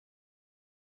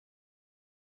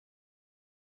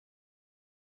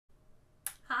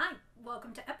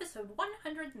welcome to episode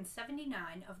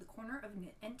 179 of the Corner of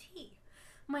Knit and Tea.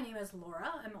 My name is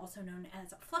Laura. I'm also known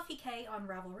as Fluffy K on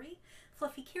Ravelry,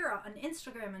 Fluffy Kira on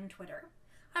Instagram and Twitter.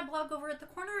 I blog over at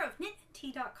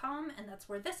thecornerofknitandtea.com, and that's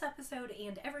where this episode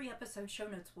and every episode show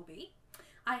notes will be.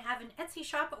 I have an Etsy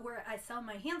shop where I sell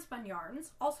my handspun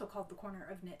yarns, also called The Corner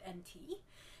of Knit and Tea.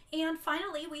 And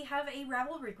finally, we have a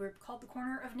Ravelry group called The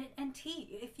Corner of Knit and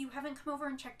Tea. If you haven't come over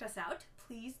and checked us out,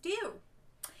 please do.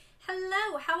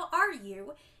 Hello, how are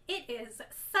you? It is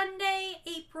Sunday,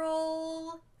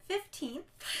 April 15th,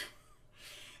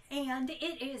 and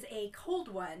it is a cold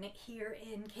one here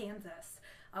in Kansas.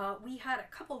 We had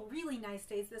a couple really nice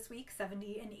days this week,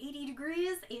 70 and 80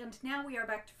 degrees, and now we are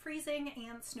back to freezing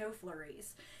and snow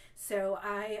flurries. So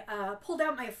I pulled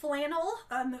out my flannel,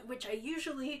 which I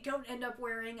usually don't end up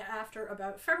wearing after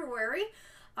about February,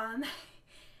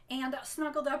 and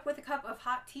snuggled up with a cup of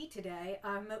hot tea today.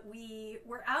 We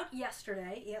were out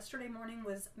yesterday. Yesterday morning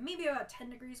was maybe about 10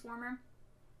 degrees warmer,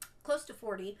 close to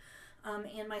 40.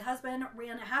 And my husband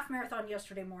ran a half marathon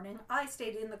yesterday morning. I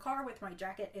stayed in the car with my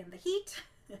jacket in the heat,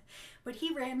 but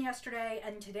he ran yesterday,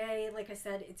 and today, like I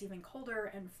said, it's even colder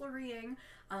and flurrying,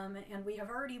 and we have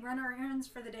already run our errands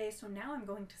for the day, so now I'm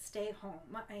going to stay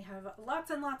home. I have lots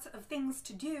and lots of things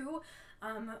to do,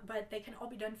 but they can all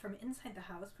be done from inside the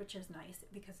house, which is nice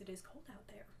because it is cold out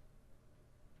there.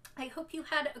 I hope you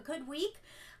had a good week.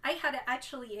 I had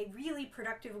actually a really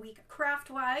productive week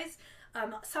craft-wise.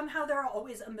 Somehow there are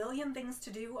always a million things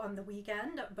to do on the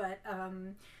weekend, but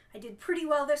I did pretty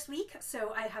well this week,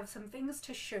 so I have some things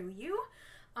to show you.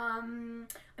 I'm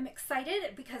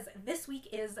excited because this week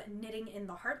is Knitting in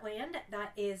the Heartland.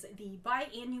 That is the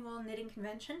biannual knitting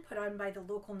convention put on by the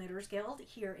local Knitters Guild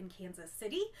here in Kansas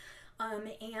City.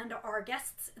 And our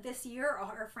guests this year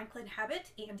are Franklin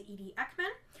Habit and Edie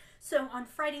Ekman. So on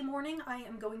Friday morning, I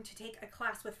am going to take a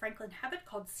class with Franklin Habit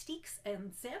called Steeks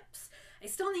and Zips. I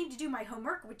still need to do my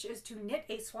homework, which is to knit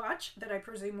a swatch that I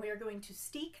presume we are going to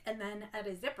steek and then add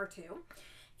a zip or two.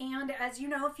 And as you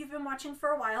know, if you've been watching for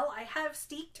a while, I have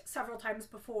steeked several times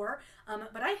before,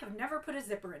 but I have never put a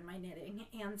zipper in my knitting.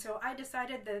 And so I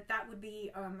decided that that would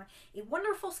be a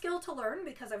wonderful skill to learn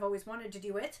because I've always wanted to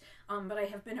do it, but I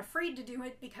have been afraid to do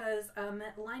it because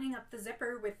lining up the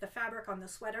zipper with the fabric on the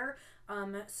sweater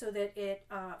so that it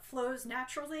flows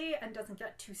naturally and doesn't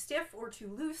get too stiff or too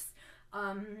loose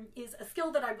is a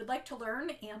skill that I would like to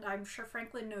learn, and I'm sure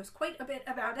Franklin knows quite a bit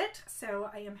about it, so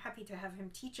I am happy to have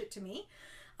him teach it to me.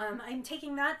 I'm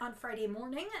taking that on Friday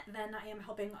morning, then I am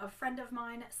helping a friend of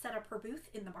mine set up her booth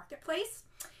in the marketplace,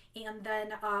 and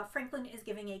then Franklin is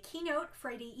giving a keynote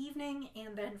Friday evening,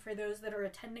 and then for those that are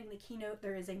attending the keynote,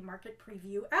 there is a market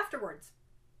preview afterwards.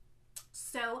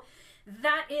 So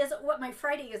that is what my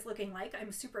Friday is looking like.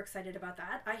 I'm super excited about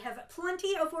that. I have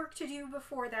plenty of work to do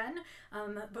before then,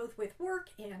 both with work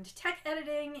and tech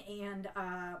editing and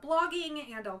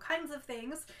blogging and all kinds of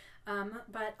things.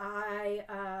 But I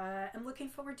am looking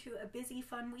forward to a busy,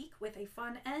 fun week with a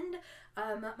fun end.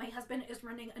 My husband is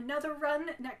running another run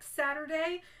next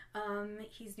Saturday.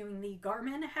 He's doing the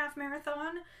Garmin half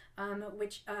marathon,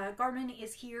 which Garmin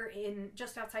is here in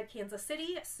just outside Kansas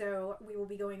City, so we will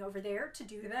be going over there to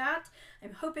do that.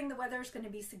 I'm hoping the weather is going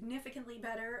to be significantly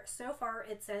better. So far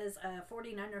it says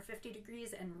 49 or 50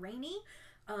 degrees and rainy.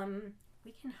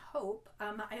 We can hope.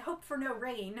 I hope for no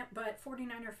rain, but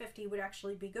 49 or 50 would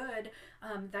actually be good.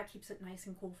 That keeps it nice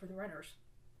and cool for the runners.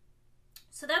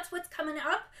 So that's what's coming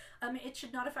up. It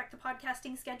should not affect the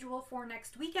podcasting schedule for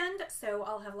next weekend, so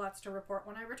I'll have lots to report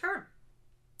when I return.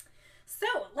 So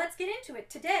let's get into it.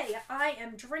 Today I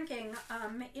am drinking,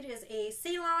 it is a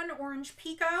Ceylon Orange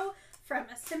Pico from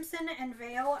Simpson and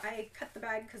Vale. I cut the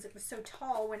bag because it was so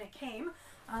tall when it came.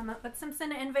 But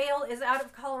Simpson and Vale is out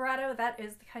of Colorado. That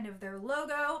is kind of their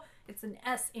logo. It's an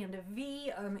S and a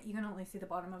V. You can only see the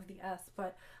bottom of the S,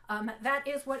 but that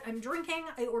is what I'm drinking.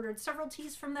 I ordered several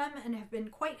teas from them and have been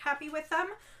quite happy with them.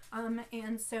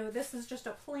 And so this is just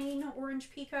a plain orange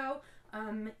Pico,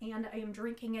 and I am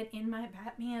drinking it in my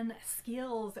Batman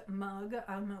Skills mug,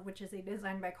 which is a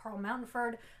design by Carl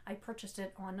Mountford. I purchased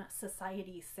it on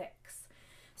Society 6.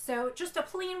 So just a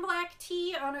plain black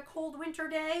tea on a cold winter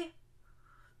day.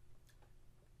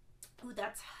 Ooh,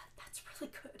 that's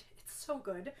really good. It's so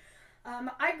good.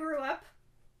 I grew up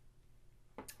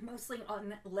mostly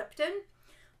on Lipton,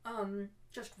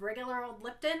 just regular old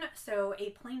Lipton, so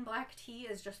a plain black tea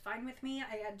is just fine with me.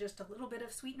 I add just a little bit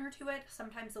of sweetener to it,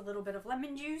 sometimes a little bit of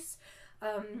lemon juice,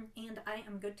 and I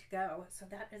am good to go. So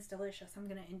that is delicious. I'm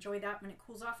going to enjoy that when it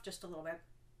cools off just a little bit.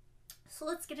 So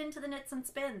let's get into the knits and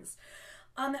spins.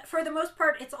 For the most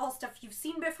part, it's all stuff you've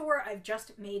seen before. I've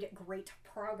just made great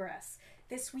progress.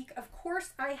 This week, of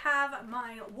course, I have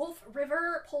my Wolf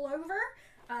River pullover,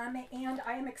 and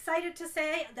I am excited to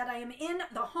say that I am in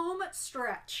the home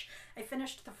stretch. I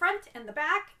finished the front and the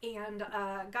back and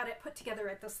got it put together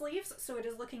at the sleeves, so it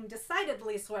is looking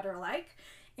decidedly sweater-like.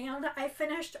 And I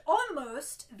finished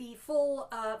almost the full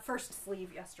first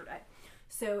sleeve yesterday.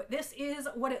 So this is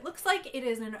what it looks like. It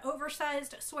is an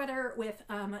oversized sweater with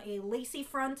a lacy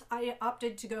front. I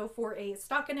opted to go for a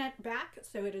stockinette back,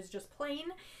 so it is just plain.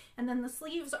 And then the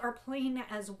sleeves are plain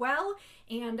as well.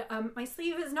 And my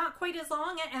sleeve is not quite as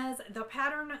long as the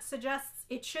pattern suggests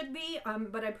it should be,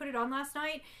 but I put it on last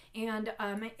night, and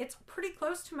it's pretty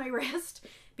close to my wrist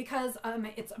because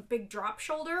it's a big drop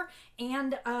shoulder,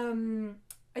 and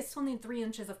I still need 3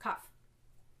 inches of cuff.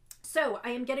 So I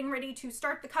am getting ready to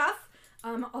start the cuff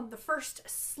on the first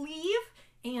sleeve,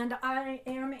 and I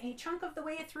am a chunk of the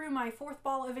way through my 4th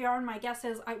ball of yarn. My guess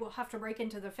is I will have to break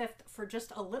into the 5th for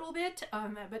just a little bit,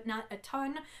 but not a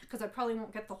ton, because I probably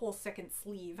won't get the whole 2nd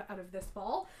sleeve out of this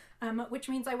ball, which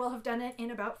means I will have done it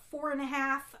in about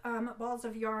 4.5 balls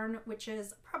of yarn, which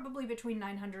is probably between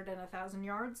 900 and 1,000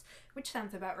 yards, which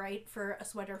sounds about right for a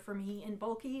sweater for me in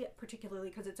bulky, particularly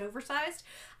because it's oversized.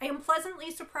 I am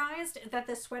pleasantly surprised that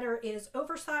this sweater is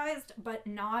oversized, but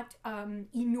not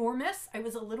enormous. I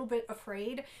was a little bit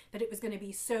afraid that it was going to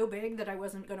be so big that I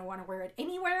wasn't going to want to wear it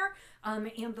anywhere,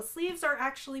 and the sleeves are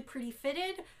actually pretty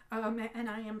fitted, and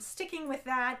I am sticking with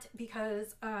that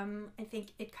because I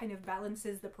think it kind of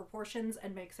balances the proportions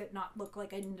and makes it not look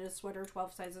like I need a sweater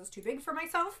 12 sizes too big for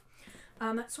myself.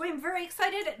 So I'm very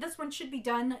excited. This one should be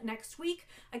done next week.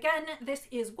 Again, this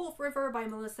is Wolf River by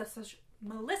Melissa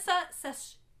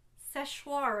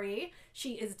Seshwari.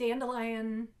 She is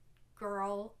Dandelion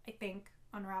Girl, I think,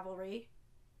 on Ravelry.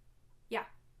 Yeah,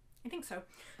 I think so.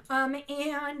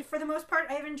 And for the most part,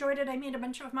 I've enjoyed it. I made a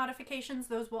bunch of modifications.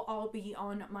 Those will all be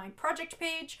on my project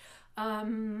page.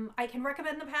 I can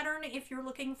recommend the pattern if you're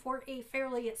looking for a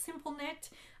fairly simple knit.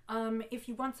 If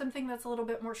you want something that's a little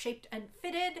bit more shaped and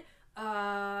fitted,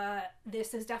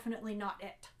 this is definitely not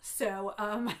it. So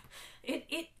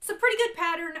it's a pretty good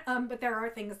pattern, but there are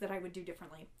things that I would do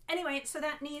differently. Anyway, so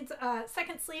that needs a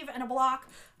 2nd sleeve and a block.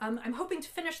 I'm hoping to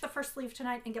finish the first sleeve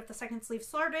tonight and get the 2nd sleeve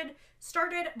started,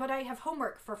 but I have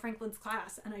homework for Franklin's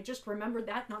class, and I just remembered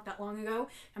that not that long ago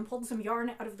and pulled some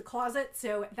yarn out of the closet,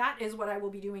 so that is what I will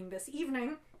be doing this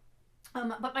evening.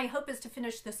 But my hope is to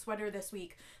finish this sweater this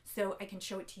week so I can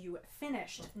show it to you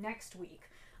finished next week.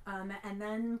 And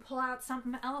then pull out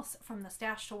something else from the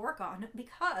stash to work on,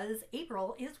 because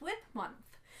April is WIP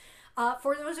Month.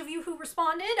 For those of you who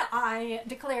responded, I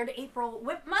declared April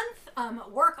WIP Month.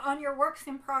 Work on your works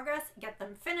in progress, get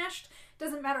them finished.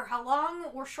 Doesn't matter how long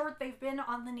or short they've been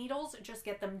on the needles, just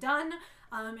get them done.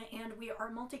 And we are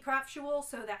multi-craftual,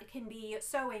 so that can be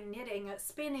sewing, knitting,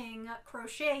 spinning,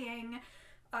 crocheting,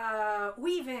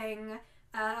 weaving.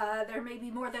 There may be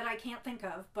more that I can't think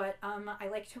of, but I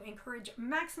like to encourage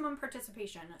maximum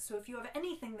participation. So if you have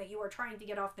anything that you are trying to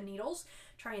get off the needles,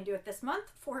 try and do it this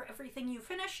month. For everything you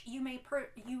finish, you may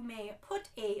put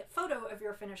a photo of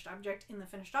your finished object in the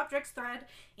finished objects thread,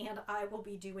 and I will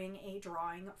be doing a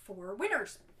drawing for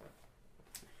winners.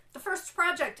 The first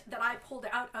project that I pulled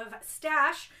out of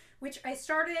stash, which I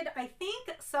started, I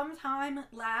think, sometime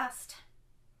last...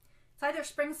 It's either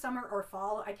spring, summer, or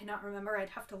fall. I cannot remember.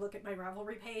 I'd have to look at my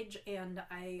Ravelry page, and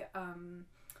I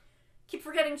keep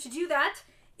forgetting to do that,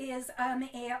 is a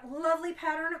lovely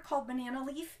pattern called Banana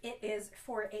Leaf. It is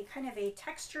for a kind of a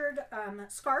textured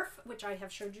scarf, which I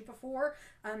have showed you before.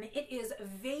 It is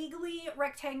vaguely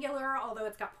rectangular, although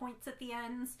it's got points at the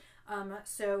ends.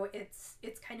 So it's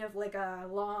kind of like a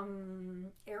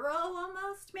long arrow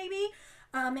almost, maybe.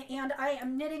 And I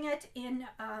am knitting it in...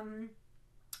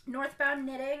 Northbound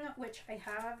Knitting, which I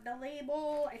have the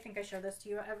label. I think I show this to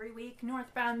you every week.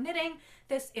 Northbound Knitting.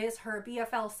 This is her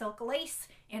BFL Silk Lace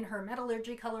in her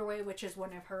Metallurgy colorway, which is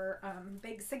one of her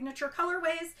big signature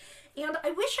colorways. And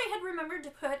I wish I had remembered to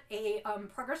put a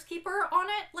progress keeper on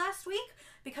it last week,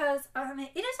 because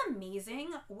it is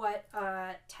amazing what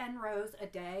 10 rows a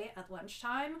day at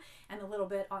lunchtime, and a little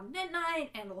bit on knit night,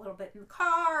 and a little bit in the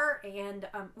car, and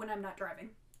when I'm not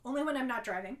driving. Only when I'm not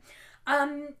driving.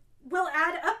 Will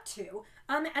add up to.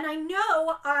 And I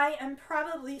know I am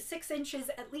probably 6 inches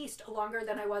at least longer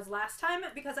than I was last time,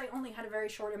 because I only had a very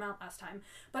short amount last time.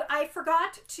 But I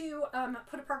forgot to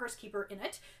put a progress keeper in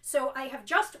it. So I have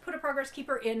just put a progress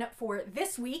keeper in for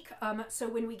this week. So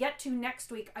when we get to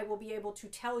next week, I will be able to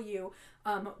tell you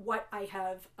what I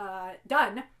have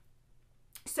done.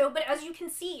 So, but as you can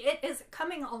see, it is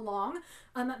coming along.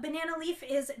 Banana Leaf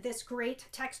is this great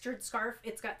textured scarf.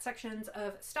 It's got sections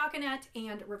of stockinette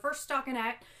and reverse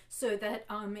stockinette. so that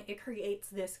it creates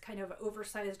this kind of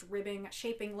oversized ribbing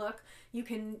shaping look. You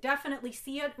can definitely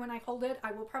see it when I hold it.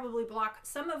 I will probably block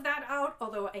some of that out,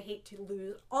 although I hate to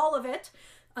lose all of it.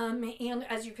 And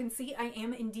as you can see, I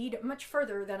am indeed much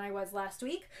further than I was last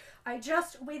week. I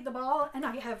just weighed the ball and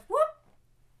I have,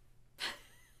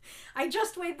 I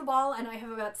just weighed the ball and I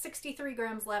have about 63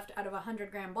 grams left out of a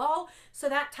 100-gram ball. So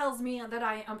that tells me that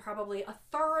I am probably a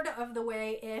third of the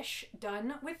way-ish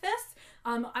done with this.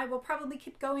 I will probably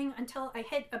keep going until I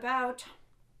hit about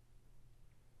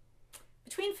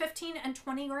between 15 and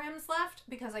 20 grams left,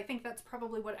 because I think that's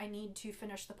probably what I need to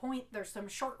finish the point. There's some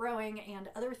short rowing and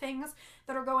other things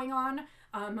that are going on.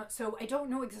 So I don't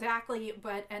know exactly,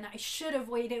 and I should have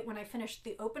weighed it when I finished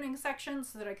the opening section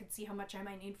so that I could see how much I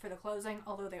might need for the closing,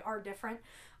 although they are different.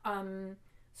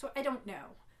 So I don't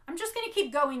know. I'm just going to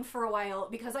keep going for a while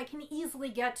because I can easily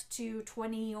get to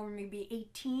 20 or maybe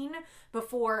 18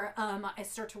 before I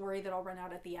start to worry that I'll run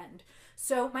out at the end.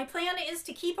 So my plan is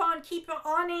to keep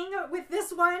on-ing with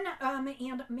this one,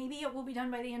 and maybe it will be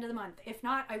done by the end of the month. If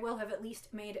not, I will have at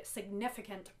least made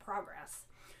significant progress.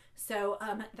 So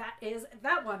that is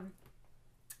that one.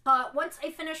 Once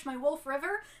I finish my Wolf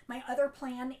River, my other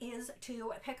plan is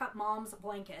to pick up Mom's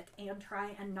blanket and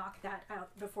try and knock that out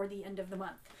before the end of the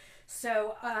month.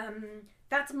 So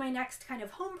that's my next kind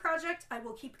of home project. I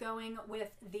will keep going with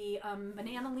the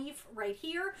banana leaf right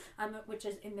here, which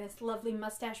is in this lovely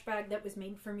mustache bag that was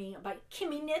made for me by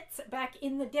Kimmy Knits back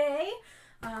in the day.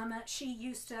 She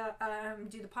used to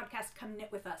do the podcast Come Knit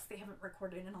With Us. They haven't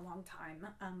recorded in a long time,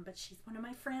 but she's one of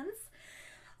my friends.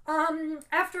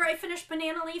 After I finish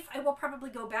banana leaf, I will probably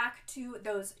go back to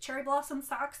those cherry blossom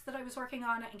socks that I was working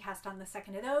on and cast on the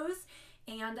second of those.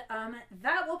 And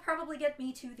that will probably get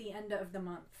me to the end of the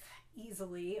month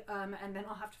easily. And then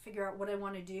I'll have to figure out what I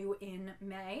want to do in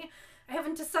May. I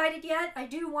haven't decided yet. I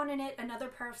do want to knit another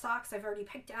pair of socks. I've already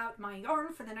picked out my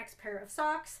yarn for the next pair of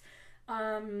socks.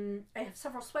 I have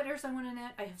several sweaters I want to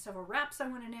knit. I have several wraps I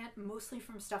want to knit, mostly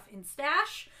from stuff in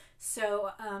stash. So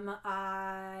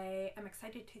I am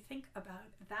excited to think about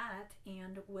that,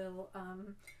 and will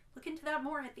look into that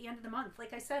more at the end of the month.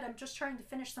 Like I said, I'm just trying to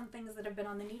finish some things that have been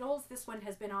on the needles. This one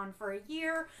has been on for a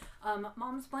year.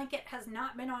 Mom's blanket has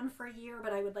not been on for a year,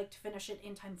 but I would like to finish it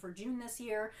in time for June this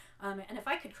year. And if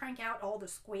I could crank out all the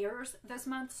squares this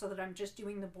month so that I'm just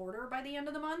doing the border by the end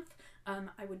of the month,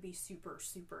 I would be super,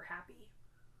 super happy.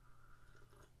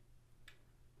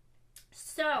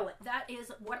 So that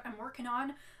is what I'm working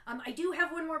on. I do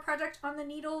have one more project on the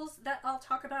needles that I'll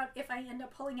talk about if I end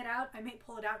up pulling it out. I may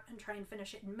pull it out and try and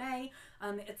finish it in May.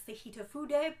 It's the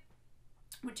Hitafude,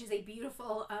 which is a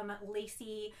beautiful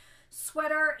lacy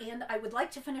sweater, and I would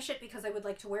like to finish it because I would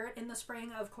like to wear it in the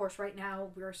spring. Of course, right now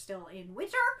we're still in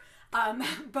winter,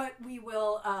 but we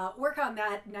will work on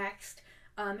that next.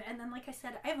 And then, like I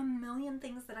said, I have a million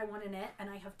things that I want to knit, and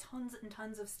I have tons and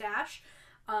tons of stash.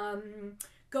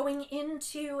 Going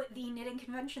into the knitting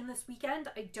convention this weekend,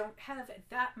 I don't have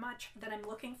that much that I'm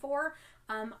looking for.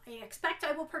 I expect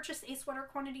I will purchase a sweater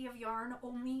quantity of yarn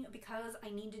only because I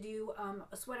need to do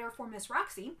a sweater for Miss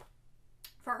Roxy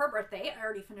for her birthday. I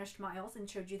already finished Miles and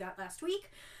showed you that last week.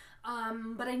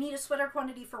 But I need a sweater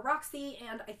quantity for Roxy,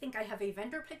 and I think I have a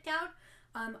vendor picked out.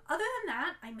 Other than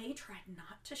that, I may try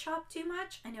not to shop too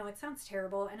much. I know it sounds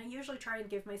terrible, and I usually try and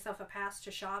give myself a pass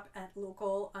to shop at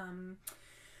local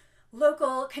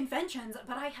conventions,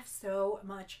 but I have so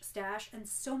much stash and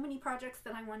so many projects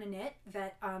that I want to knit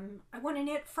that I want to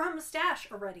knit from stash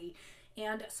already.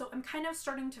 And so I'm kind of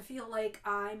starting to feel like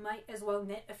I might as well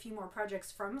knit a few more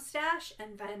projects from stash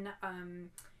and then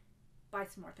buy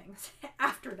some more things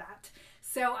after that.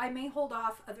 So I may hold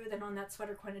off, other than on that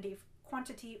sweater quantity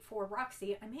for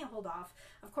Roxy, I may hold off.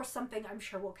 Of course, something I'm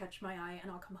sure will catch my eye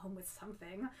and I'll come home with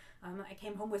something. I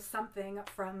came home with something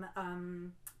from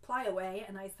Flyaway,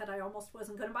 and I said I almost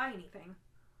wasn't going to buy anything.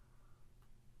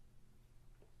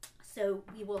 So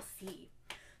we will see.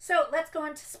 So let's go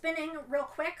into spinning real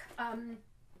quick.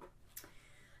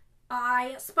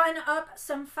 I spun up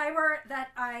some fiber that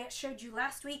I showed you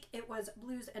last week. It was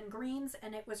Blues and Greens,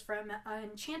 and it was from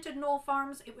Enchanted Knoll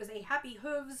Farms. It was a Happy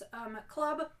Hooves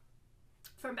club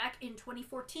from back in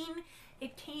 2014.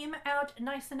 It came out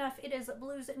nice enough. It is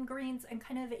Blues and Greens and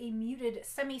kind of a muted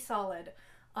semi-solid.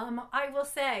 I will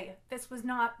say this was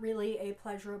not really a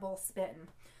pleasurable spin.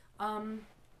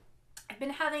 I've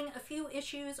been having a few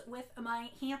issues with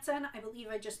my Hansen. I believe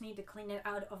I just need to clean it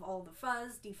out of all the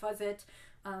fuzz, defuzz it,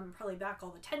 probably back all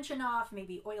the tension off,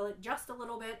 maybe oil it just a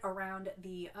little bit around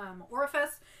the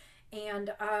orifice, and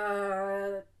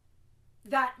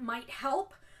that might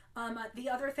help. The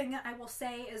other thing that I will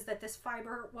say is that this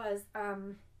fiber was,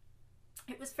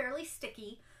 it was fairly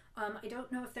sticky. I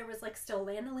don't know if there was like still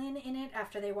lanolin in it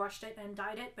after they washed it and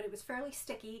dyed it, but it was fairly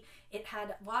sticky. It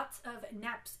had lots of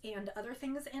neps and other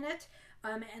things in it.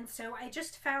 And so I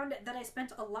just found that I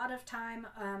spent a lot of time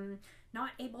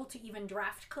not able to even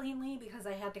draft cleanly because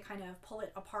I had to kind of pull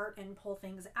it apart and pull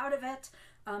things out of it.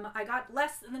 I got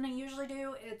less than I usually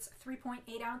do. It's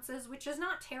 3.8 ounces, which is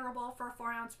not terrible for a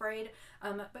 4-ounce braid,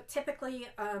 but typically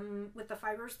with the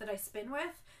fibers that I spin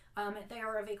with, they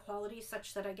are of a quality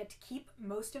such that I get to keep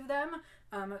most of them,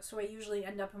 so I usually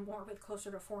end up more with closer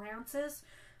to 4 ounces,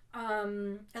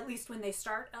 at least when they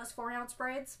start as 4-ounce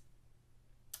braids.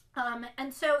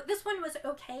 And so this one was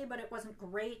okay, but it wasn't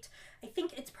great. I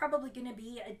think it's probably going to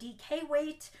be a DK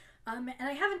weight, and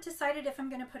I haven't decided if I'm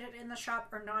going to put it in the shop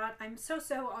or not. I'm so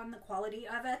on the quality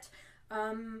of it,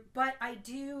 but I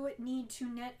do need to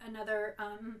knit another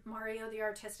Mario the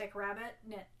Artistic Rabbit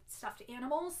knit stuffed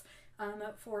animals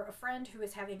for a friend who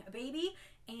is having a baby,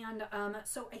 and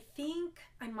so I think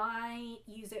I might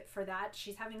use it for that.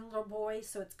 She's having a little boy,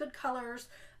 so it's good colors.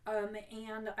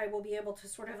 And I will be able to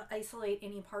sort of isolate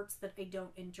any parts that I don't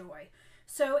enjoy.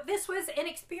 So this was an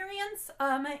experience,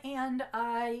 and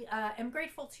I am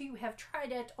grateful to have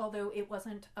tried it, although it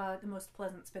wasn't the most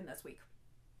pleasant spin this week.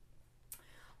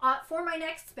 For my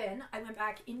next spin, I went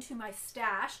back into my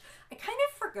stash. I kind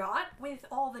of forgot with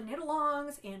all the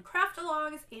knit-alongs and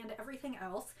craft-alongs and everything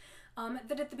else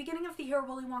that at the beginning of the year,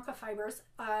 Willy Wonka Fibers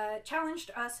challenged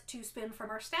us to spin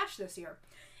from our stash this year.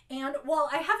 And while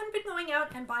I haven't been going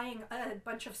out and buying a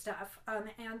bunch of stuff,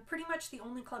 and pretty much the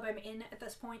only club I'm in at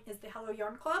this point is the Hello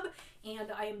Yarn Club,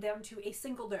 and I am down to a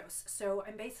single dose. So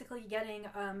I'm basically getting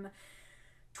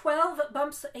 12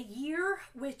 bumps a year,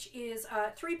 which is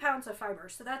 3 pounds of fiber.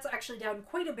 So that's actually down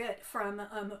quite a bit from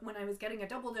when I was getting a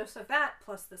double dose of that,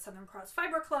 plus the Southern Cross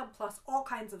Fiber Club, plus all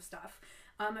kinds of stuff.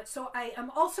 So I am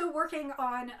also working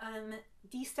on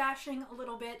destashing a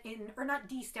little bit or not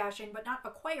destashing, but not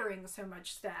acquiring so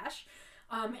much stash.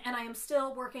 And I am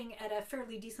still working at a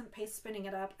fairly decent pace spinning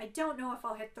it up. I don't know if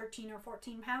I'll hit 13 or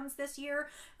 14 pounds this year.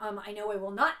 I know I will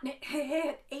not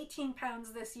hit 18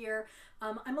 pounds this year.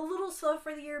 I'm a little slow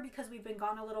for the year because we've been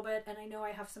gone a little bit, and I know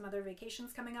I have some other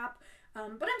vacations coming up.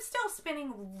 But I'm still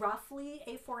spinning roughly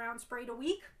a 4-ounce braid a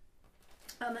week.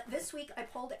 This week I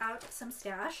pulled out some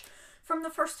stash from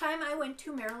the first time I went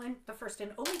to Maryland, the first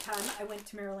and only time I went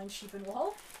to Maryland Sheep and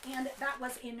Wool, and that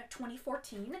was in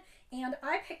 2014. And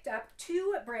I picked up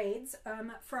 2 braids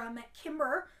from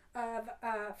Kimber of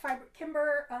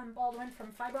Kimber Baldwin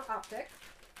from Fiber Optic.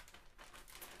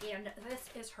 And this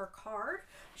is her card.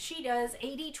 She does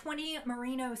 80/20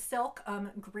 merino silk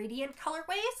gradient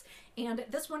colorways, and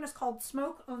this one is called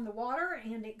Smoke on the Water,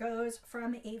 and it goes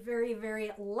from a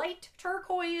very light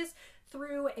turquoise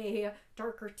through a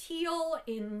darker teal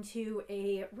into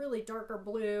a really darker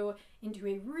blue, into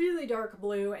a really dark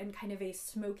blue, and kind of a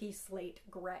smoky slate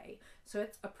gray. So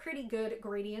it's a pretty good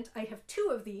gradient. I have 2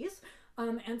 of these.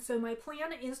 And so my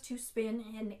plan is to spin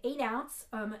an 8-ounce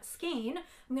skein.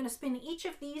 I'm going to spin each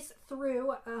of these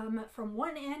through from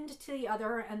one end to the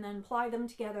other and then ply them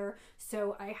together.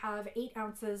 So I have 8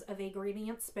 ounces of a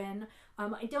gradient spin.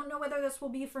 I don't know whether this will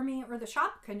be for me or the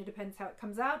shop. Kind of depends how it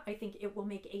comes out. I think it will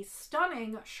make a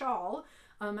stunning shawl.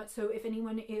 So if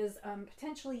anyone is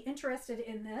potentially interested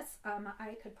in this,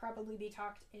 I could probably be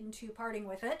talked into parting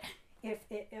with it if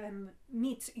it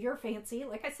meets your fancy.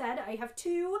 Like I said, I have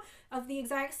 2 of the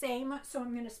exact same, so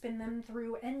I'm going to spin them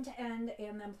through end to end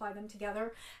and then ply them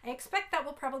together. I expect that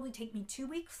will probably take me 2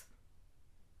 weeks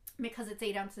because it's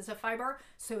 8 ounces of fiber,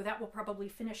 so that will probably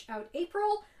finish out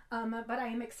April. But I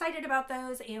am excited about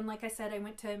those, and like I said, I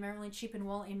went to Maryland Sheep and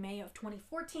Wool in May of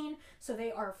 2014, so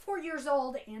they are 4 years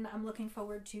old, and I'm looking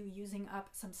forward to using up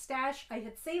some stash. I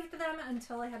had saved them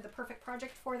until I had the perfect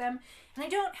project for them, and I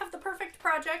don't have the perfect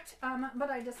project, but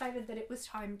I decided that it was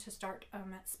time to start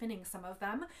spinning some of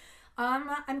them.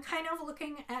 I'm kind of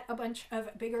looking at a bunch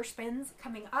of bigger spins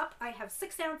coming up. I have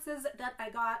 6 ounces that I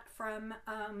got from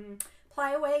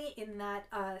Ply Away in that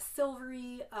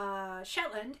silvery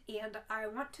Shetland, and I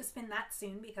want to spin that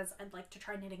soon because I'd like to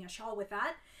try knitting a shawl with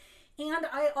that. And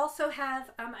I also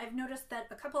have, I've noticed that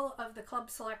a couple of the club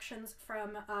selections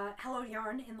from Hello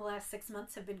Yarn in the last 6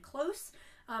 months have been close.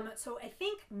 So I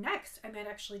think next I might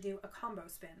actually do a combo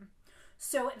spin.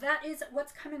 So that is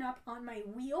what's coming up on my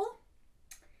wheel.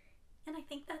 And I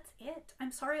think that's it.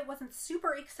 I'm sorry it wasn't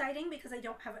super exciting because I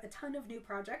don't have a ton of new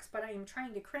projects, but I am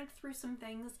trying to crank through some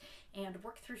things and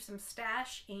work through some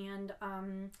stash, and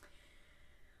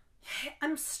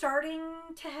I'm starting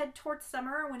to head towards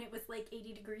summer. When it was like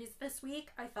 80 degrees this week,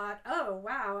 I thought, oh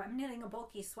wow, I'm knitting a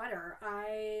bulky sweater.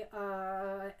 I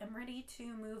am ready to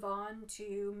move on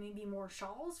to maybe more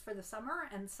shawls for the summer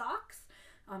and socks.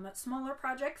 smaller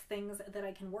projects, things that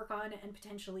I can work on and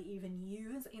potentially even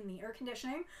use in the air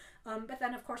conditioning. But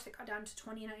then of course it got down to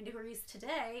 29 degrees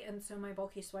today, and so my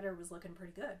bulky sweater was looking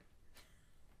pretty good.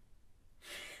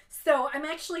 So I'm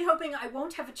actually hoping I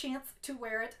won't have a chance to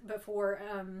wear it before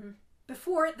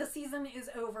the season is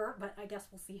over, but I guess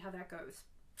we'll see how that goes.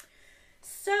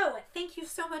 So thank you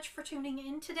so much for tuning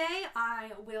in today.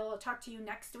 I will talk to you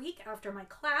next week after my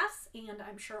class, and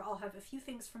I'm sure I'll have a few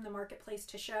things from the marketplace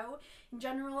to show. In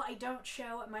general, I don't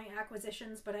show my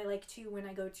acquisitions, but I like to when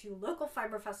I go to local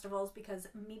fiber festivals, because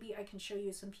maybe I can show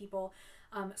you some people,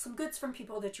 some goods from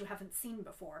people that you haven't seen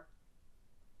before.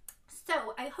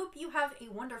 So I hope you have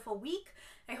a wonderful week.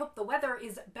 I hope the weather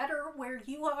is better where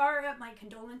you are. My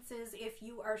condolences if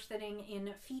you are sitting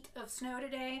in feet of snow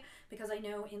today, because I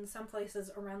know in some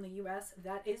places around the US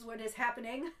that is what is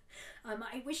happening.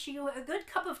 I wish you a good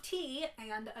cup of tea,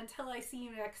 and until I see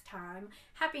you next time,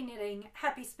 happy knitting,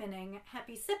 happy spinning,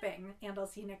 happy sipping, and I'll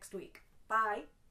see you next week. Bye!